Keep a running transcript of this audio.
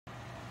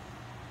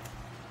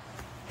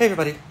Hey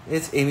everybody,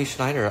 it's Amy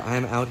Schneider.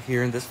 I'm out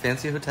here in this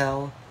fancy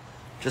hotel,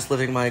 just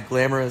living my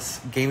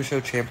glamorous game show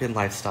champion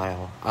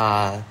lifestyle.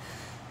 But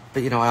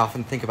I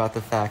often think about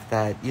the fact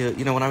that,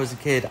 when I was a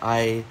kid,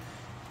 I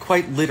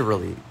quite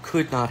literally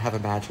could not have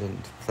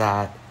imagined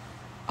that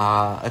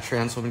a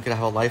trans woman could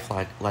have a life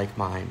like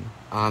mine.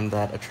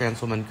 That a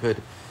trans woman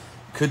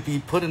could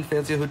be put in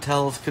fancy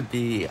hotels, could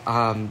be,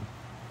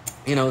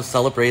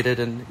 celebrated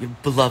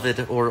and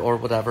beloved or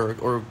whatever,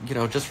 or,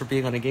 just for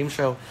being on a game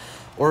show.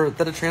 Or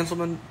that a trans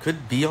woman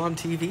could be on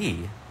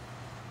TV.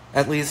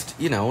 At least,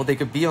 they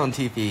could be on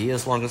TV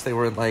as long as they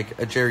were in, like,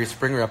 a Jerry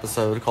Springer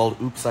episode called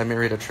Oops, I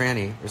Married a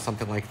Tranny, or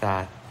something like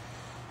that.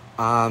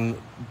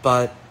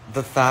 But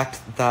the fact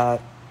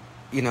that,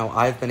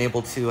 I've been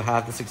able to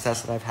have the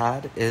success that I've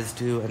had is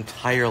due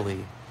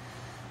entirely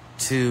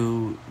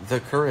to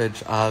the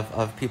courage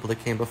of people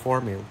that came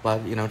before me.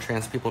 But,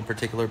 trans people in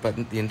particular,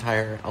 but the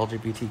entire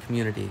LGBT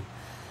community.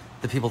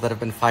 The people that have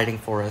been fighting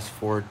for us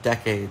for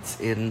decades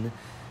in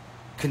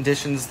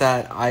conditions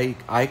that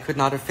I could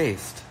not have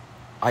faced.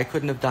 I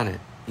couldn't have done it,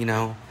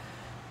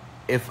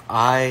 If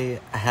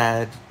I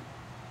had,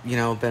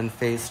 been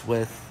faced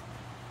with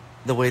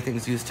the way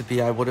things used to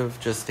be, I would have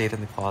just stayed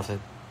in the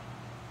closet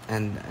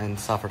and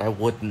suffered. I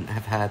wouldn't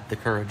have had the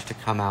courage to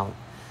come out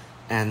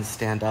and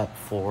stand up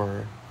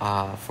for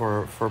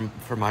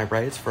my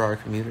rights, for our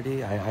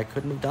community. I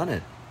couldn't have done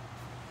it.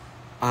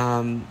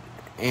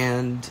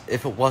 And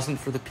if it wasn't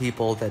for the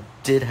people that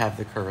did have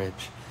the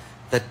courage,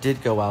 that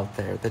did go out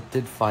there, that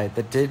did fight,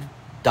 that did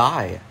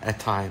die at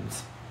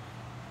times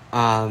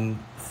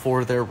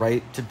for their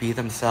right to be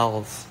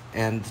themselves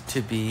and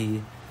to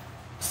be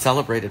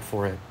celebrated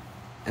for it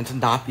and to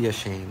not be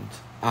ashamed.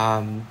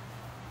 Not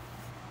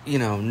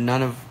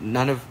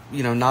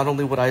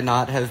only would I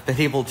not have been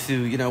able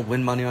to,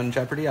 win money on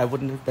Jeopardy, I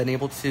wouldn't have been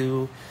able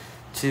to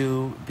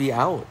be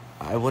out.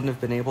 I wouldn't have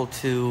been able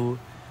to,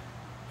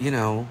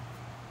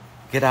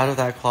 get out of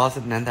that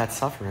closet and end that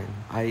suffering.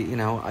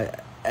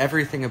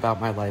 Everything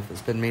about my life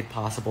has been made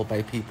possible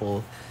by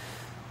people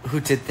who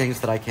did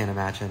things that I can't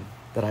imagine,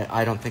 that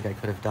I don't think I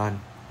could have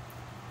done.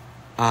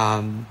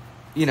 And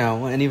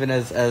even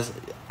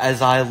as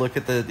I look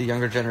at the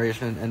younger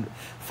generation and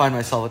find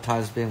myself at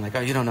times being like,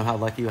 oh, you don't know how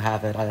lucky you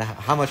have it.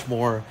 How much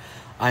more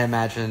I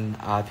imagine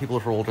people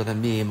who are older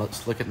than me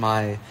must look at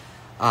my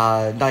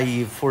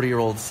naive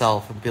 40-year-old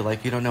self and be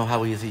like, you don't know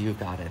how easy you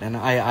got it. And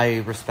I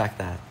respect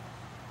that.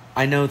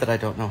 I know that I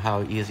don't know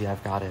how easy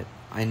I've got it.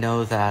 I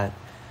know that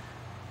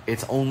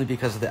it's only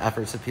because of the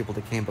efforts of people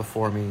that came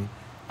before me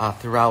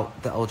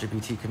throughout the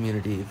LGBT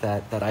community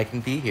that I can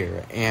be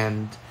here.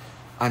 And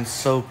I'm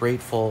so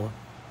grateful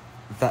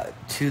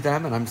to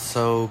them, and I'm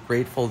so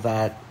grateful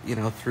that,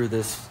 through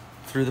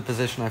the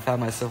position I found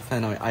myself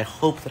in, I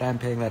hope that I'm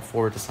paying that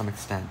forward to some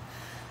extent.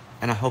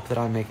 And I hope that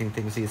I'm making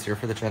things easier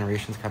for the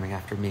generations coming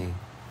after me.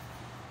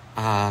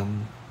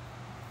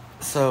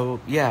 So,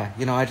 yeah,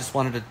 I just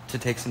wanted to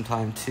take some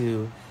time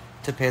to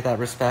pay that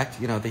respect.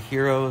 The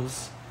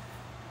heroes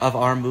of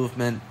our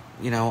movement,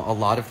 a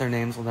lot of their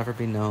names will never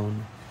be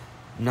known.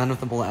 None of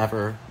them will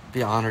ever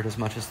be honored as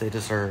much as they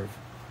deserve.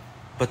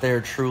 But they are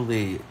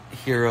truly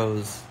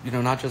heroes,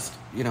 not just,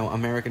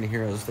 American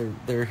heroes.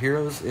 They're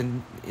heroes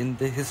in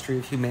the history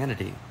of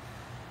humanity.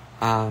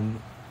 And,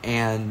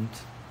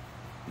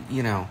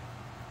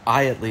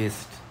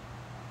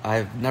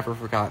 I've never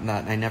forgotten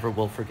that, and I never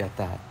will forget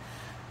that.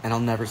 And I'll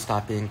never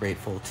stop being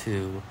grateful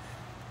to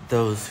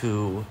those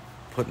who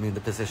put me in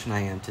the position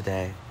I am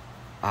today.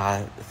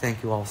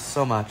 Thank you all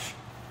so much,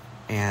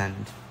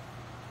 and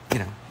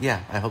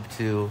I hope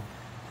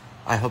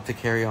to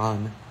carry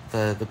on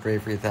the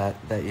bravery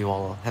that you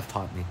all have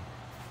taught me.